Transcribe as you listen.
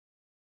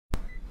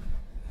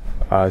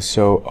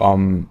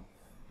In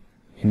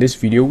this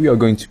video we are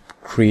going to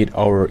create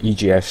our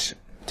EJS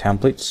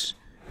templates.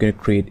 We're going to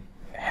create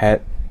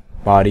head,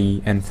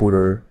 body and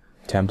footer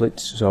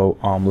templates. So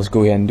let's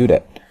go ahead and do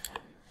that.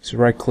 So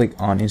right click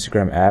on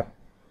Instagram app,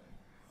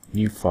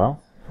 new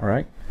file.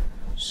 Alright,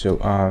 so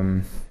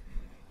and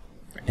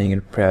you're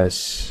gonna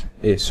press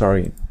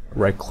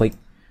right click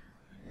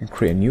and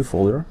create a new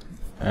folder,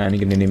 and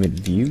you're gonna name it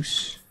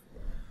views.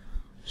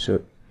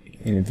 So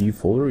in a view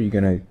folder you're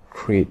gonna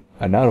create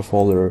another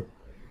folder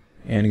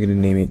and you're gonna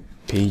name it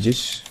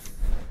pages,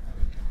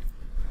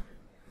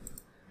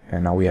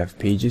 and now we have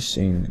pages,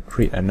 and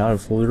create another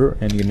folder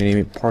and you're gonna name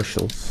it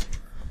partials.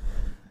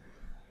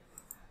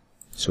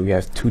 So we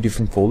have two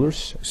different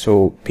folders.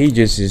 So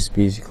pages is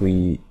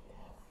basically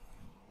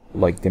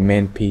like the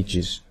main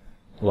pages,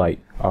 like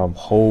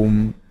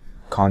home,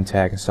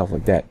 contact and stuff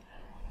like that.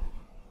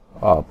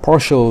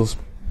 Partials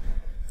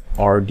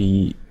are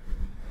the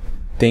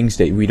things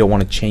that we don't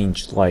want to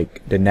change,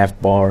 like the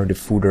nav bar, the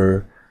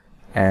footer,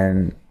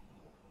 and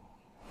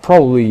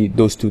probably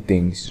those two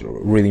things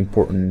are really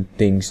important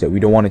things that we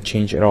don't want to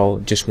change at all,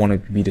 just want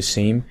it to be the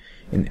same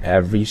in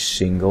every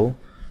single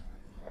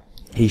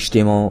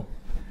HTML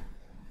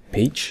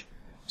page.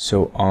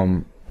 So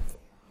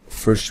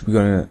first we're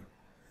gonna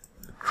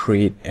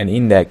create an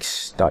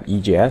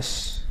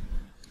index.ejs.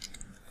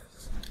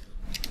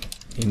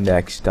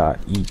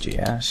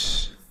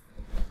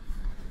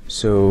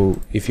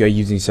 So if you are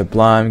using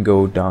Sublime,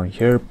 go down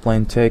here,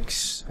 plain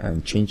text,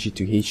 and change it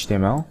to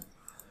HTML.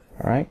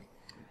 Alright,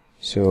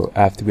 so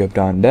after we have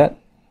done that,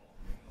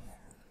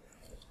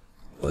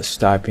 let's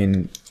type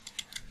in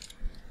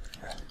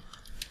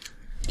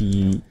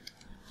the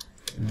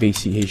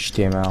basic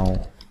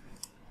HTML.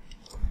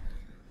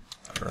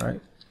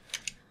 Alright,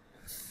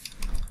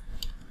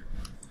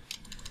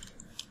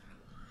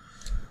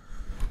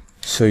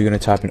 so you're gonna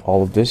type in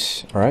all of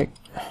this. Alright,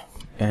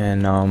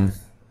 and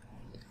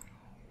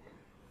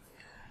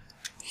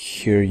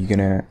here you're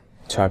gonna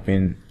type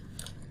in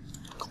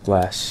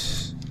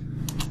class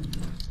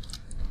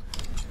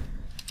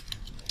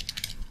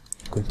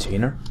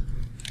container,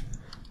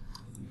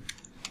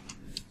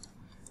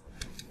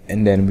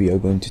 and then we are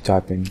going to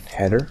type in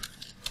header,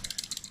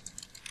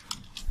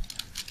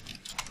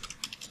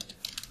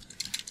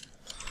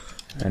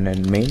 and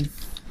then main,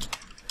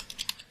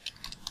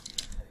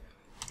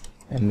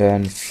 and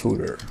then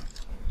footer.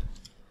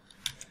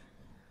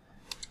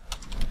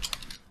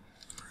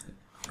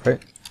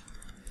 Right.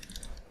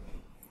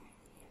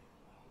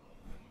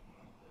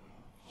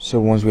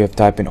 So once we have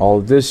typed in all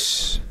of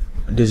this,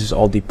 this is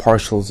all the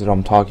partials that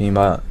I'm talking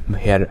about: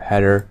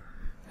 header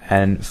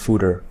and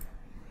footer,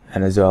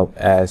 and as well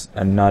as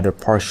another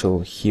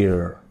partial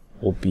here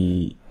will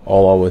be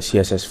all our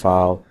CSS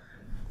file,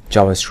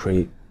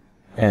 JavaScript,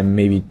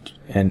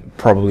 and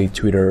probably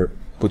Twitter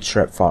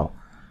bootstrap file.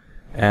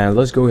 And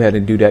let's go ahead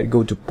and do that.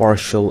 Go to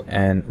partial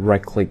and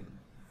right click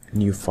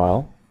new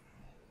file,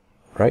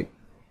 right,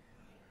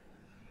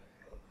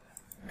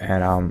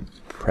 and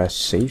press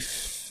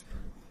save,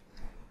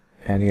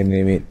 and you're gonna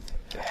name it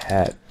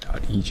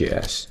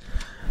head.ejs.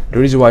 The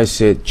reason why I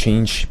said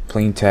change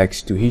plain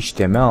text to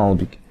HTML,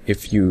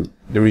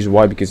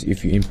 because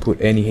if you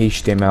input any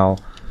HTML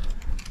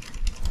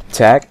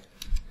tag,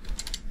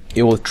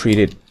 it will treat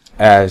it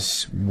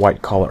as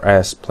white color,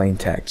 as plain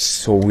text.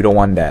 So we don't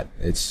want that.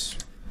 It's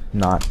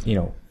not,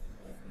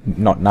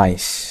 not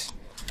nice.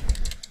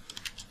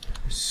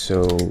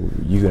 So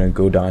you're gonna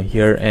go down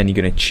here and you're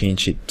gonna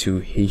change it to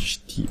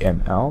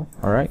HTML.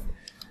 Alright,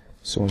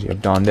 so once you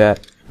have done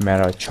that,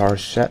 meta char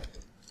set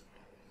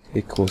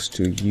equals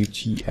to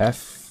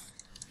UTF-8.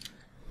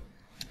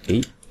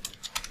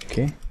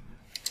 okay,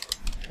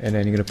 and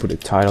then you're gonna put a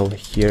title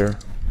here,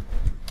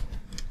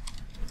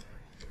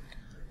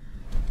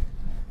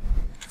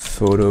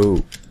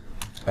 photo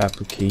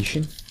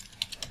application,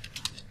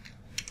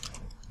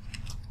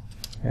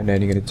 and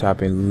then you're gonna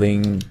type in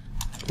link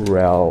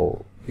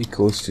rel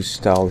equals to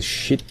style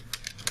sheet.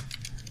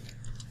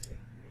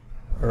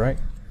 Alright,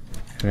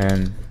 and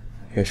then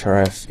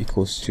href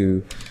equals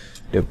to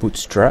the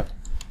bootstrap,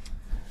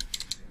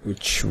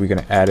 which we're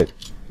gonna add it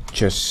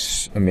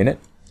just a minute,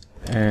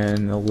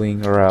 and the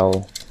link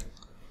rel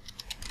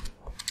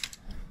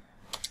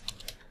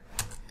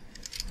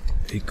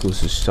equals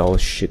to style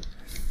sheet.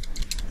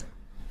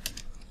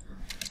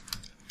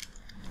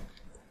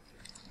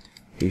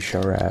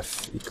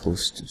 href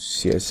equals to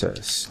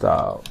css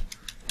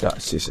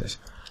style.css.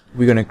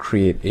 We're gonna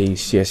create a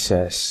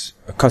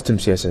custom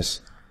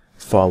CSS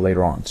file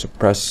later on. So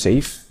press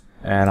save,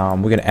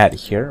 and we're gonna add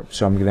here.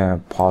 So I'm gonna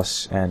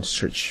pause and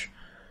search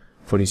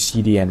for the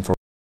CDN for.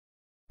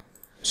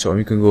 So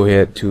you can go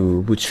ahead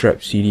to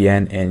bootstrap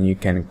CDN and you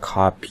can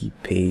copy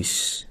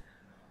paste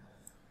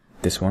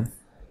this one.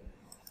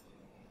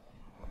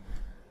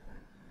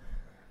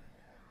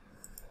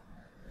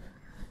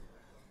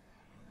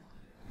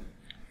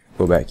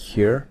 Go back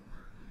here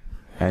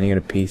and you're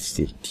gonna paste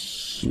it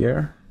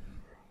here,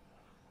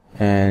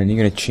 and you're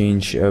gonna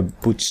change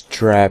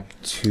bootstrap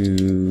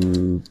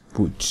to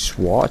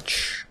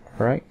bootswatch,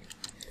 right?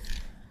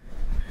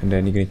 and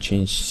then you're gonna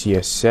change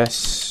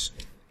CSS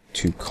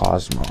to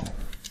Cosmo.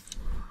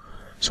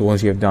 So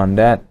once you have done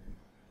that,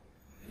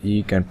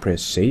 you can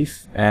press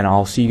save, and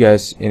I'll see you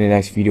guys in the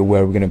next video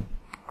where we're gonna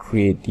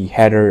create the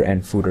header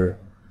and footer.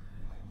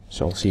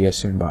 So I'll see you guys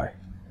soon. Bye.